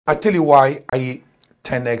I tell you why I eat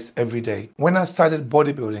 10 eggs every day. When I started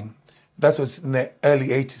bodybuilding, that was in the early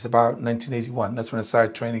 80s, about 1981. That's when I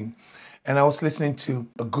started training. And I was listening to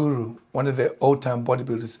a guru, one of the old-time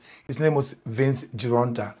bodybuilders. His name was Vince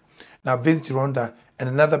Gironda. Now, Vince Gironda and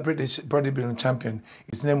another British bodybuilding champion,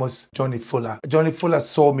 his name was Johnny Fuller. Johnny Fuller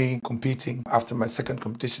saw me competing after my second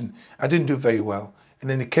competition. I didn't do very well. And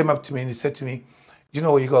then he came up to me and he said to me, you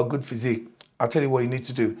know, you got a good physique. I'll tell you what you need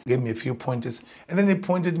to do. He gave me a few pointers. And then he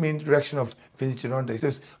pointed me in the direction of Vince Gironda. He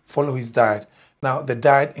says, follow his diet. Now, the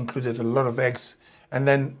diet included a lot of eggs. And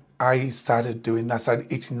then I started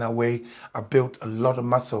eating that way. I built a lot of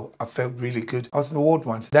muscle. I felt really good. I was in the ward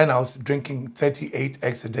once. Then I was drinking 38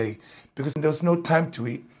 eggs a day because there was no time to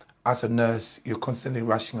eat. As a nurse, you're constantly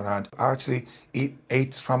rushing around. I actually eat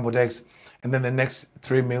 8 scrambled eggs. And then the next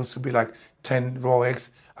 3 meals would be like 10 raw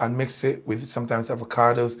eggs. I'd mix it with sometimes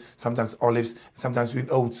avocados, sometimes olives, sometimes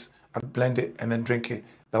with oats. I'd blend it and then drink it.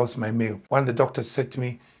 That was my meal. One of the doctors said to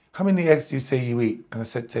me, how many eggs do you say you eat? And I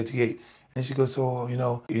said 38. And she goes, oh, you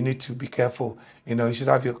know, you need to be careful. You know, you should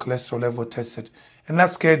have your cholesterol level tested. And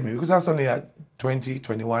that scared me because I was only at 20,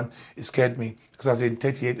 21. It scared me because I was eating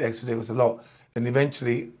 38 eggs a day. It was a lot. And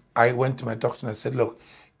eventually I went to my doctor and I said, look,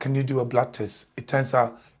 can you do a blood test? It turns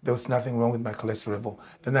out there was nothing wrong with my cholesterol level.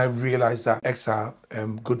 Then I realized that eggs are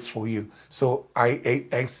good for you. So I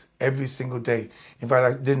ate eggs every single day. In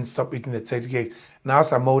fact, I didn't stop eating the 38. Now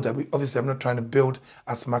as I'm older, obviously I'm not trying to build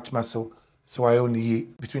as much muscle. So I only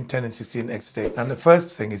eat between 10 and 16 eggs a day. And the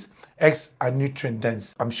first thing is, eggs are nutrient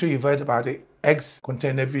dense. I'm sure you've heard about it. Eggs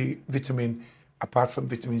contain every vitamin apart from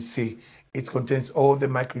vitamin C. It contains all the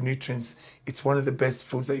micronutrients. It's one of the best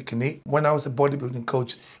foods that you can eat. When I was a bodybuilding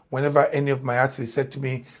coach, whenever any of my athletes said to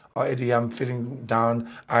me, oh, Eddie, I'm feeling down,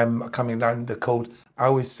 I'm coming down in the cold, I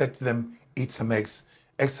always said to them, eat some eggs.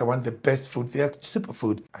 Eggs are one of the best foods. They're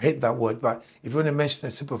superfood. I hate that word, but if you want to mention a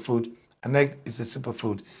superfood, an egg is a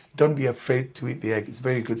superfood. Don't be afraid to eat the egg. It's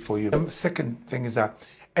very good for you. The second thing is that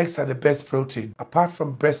eggs are the best protein. Apart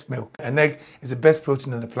from breast milk, an egg is the best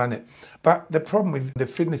protein on the planet. But the problem with the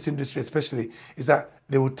fitness industry especially is that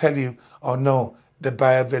they will tell you, oh no, the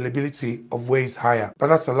bioavailability of whey is higher. But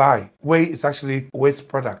that's a lie. Whey is actually a waste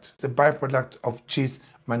product. It's a byproduct of cheese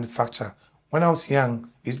manufacture. When I was young,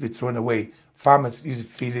 it used to be thrown away. Farmers used to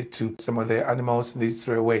feed it to some of their animals and they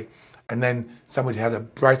throw it away. And then somebody had a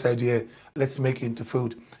bright idea, let's make it into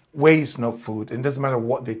food. Whey is not food. And it doesn't matter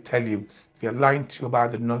what they tell you. If they're lying to you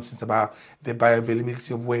about the nonsense about the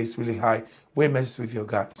bioavailability of whey is really high, whey messes with your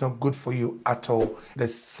gut. It's not good for you at all. The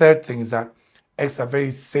third thing is that eggs are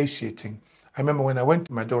very satiating. I remember when I went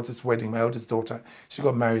to my daughter's wedding, my eldest daughter, she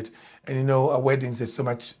got married. And you know, at weddings, there's so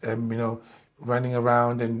much, running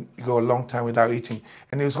around and you go a long time without eating.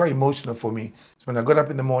 And it was quite emotional for me. So when I got up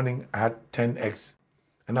in the morning, I had 10 eggs.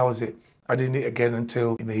 And that was it. I didn't eat again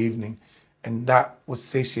until in the evening. And that was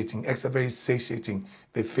satiating. Eggs are very satiating.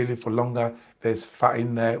 They fill it for longer. There's fat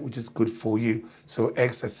in there, which is good for you. So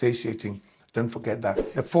eggs are satiating. Don't forget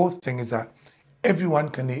that. The fourth thing is that everyone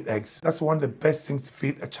can eat eggs. That's one of the best things to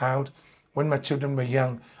feed a child. When my children were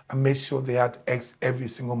young, I made sure they had eggs every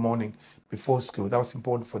single morning before school. That was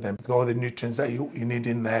important for them. It's got all the nutrients that you need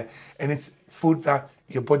in there. And it's food that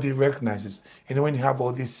your body recognizes. You know, when you have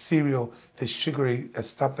all this cereal, the sugary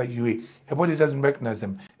stuff that you eat, your body doesn't recognize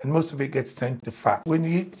them. And most of it gets turned to fat. When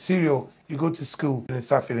you eat cereal, you go to school and you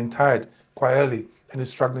start feeling tired quite early and you're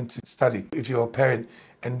struggling to study. If you're a parent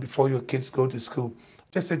and before your kids go to school,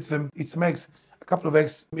 just say to them, eat some eggs. A couple of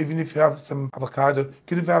eggs, even if you have some avocado, you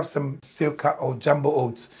can even have some steel cut or jumbo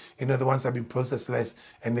oats, you know, the ones that have been processed less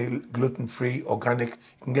and they're gluten-free, organic.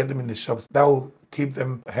 You can get them in the shops. That will keep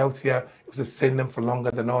them healthier. It will sustain them for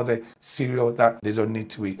longer than all the cereal that they don't need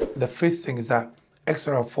to eat. The fifth thing is that eggs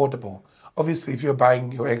are affordable. Obviously, if you're buying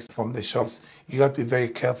your eggs from the shops, you got to be very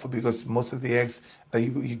careful because most of the eggs that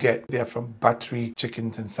you get, they're from battery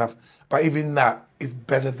chickens and stuff. But even that is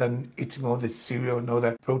better than eating all the cereal and all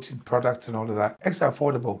the protein products and all of that. Eggs are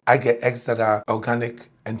affordable. I get eggs that are organic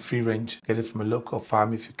and free range. Get it from a local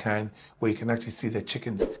farm if you can, where you can actually see the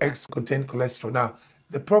chickens. Eggs contain cholesterol. Now,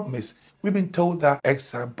 the problem is, we've been told that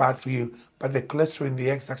eggs are bad for you, but the cholesterol in the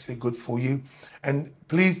eggs is actually good for you. And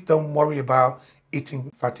please don't worry about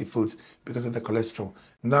eating fatty foods because of the cholesterol.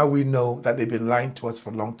 Now we know that they've been lying to us for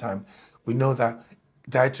a long time. We know that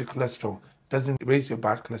dietary cholesterol doesn't raise your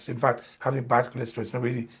bad cholesterol. In fact, having bad cholesterol is not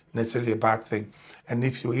really necessarily a bad thing. And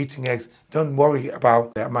if you're eating eggs, don't worry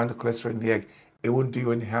about the amount of cholesterol in the egg. It won't do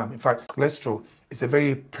you any harm. In fact, cholesterol is a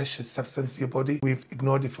very precious substance in your body. We've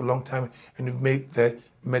ignored it for a long time and we've made the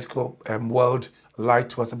medical world lie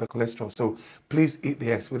to us about cholesterol. So please eat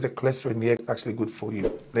the eggs. With the cholesterol in the eggs, it's actually good for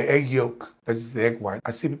you. The egg yolk versus the egg white.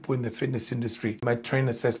 I see people in the fitness industry. My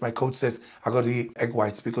trainer says, my coach says, I got to eat egg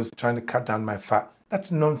whites because I'm trying to cut down my fat.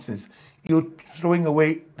 That's nonsense. You're throwing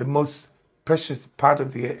away the most precious part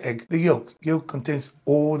of the egg, the yolk. Yolk contains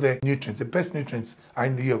all the nutrients. The best nutrients are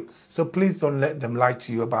in the yolk. So please don't let them lie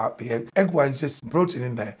to you about the egg. Egg white is just protein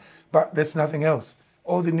in there, but there's nothing else.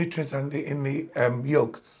 All the nutrients are in the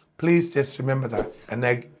yolk. Please just remember that an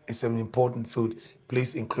egg is an important food.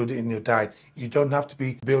 Please include it in your diet. You don't have to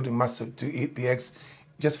be building muscle to eat the eggs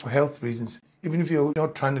just for health reasons. Even if you're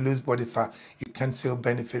not trying to lose body fat, you can still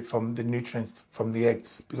benefit from the nutrients from the egg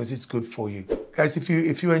because it's good for you. Guys, if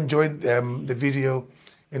you enjoyed the video,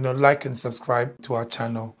 like and subscribe to our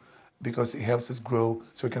channel because it helps us grow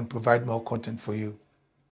so we can provide more content for you.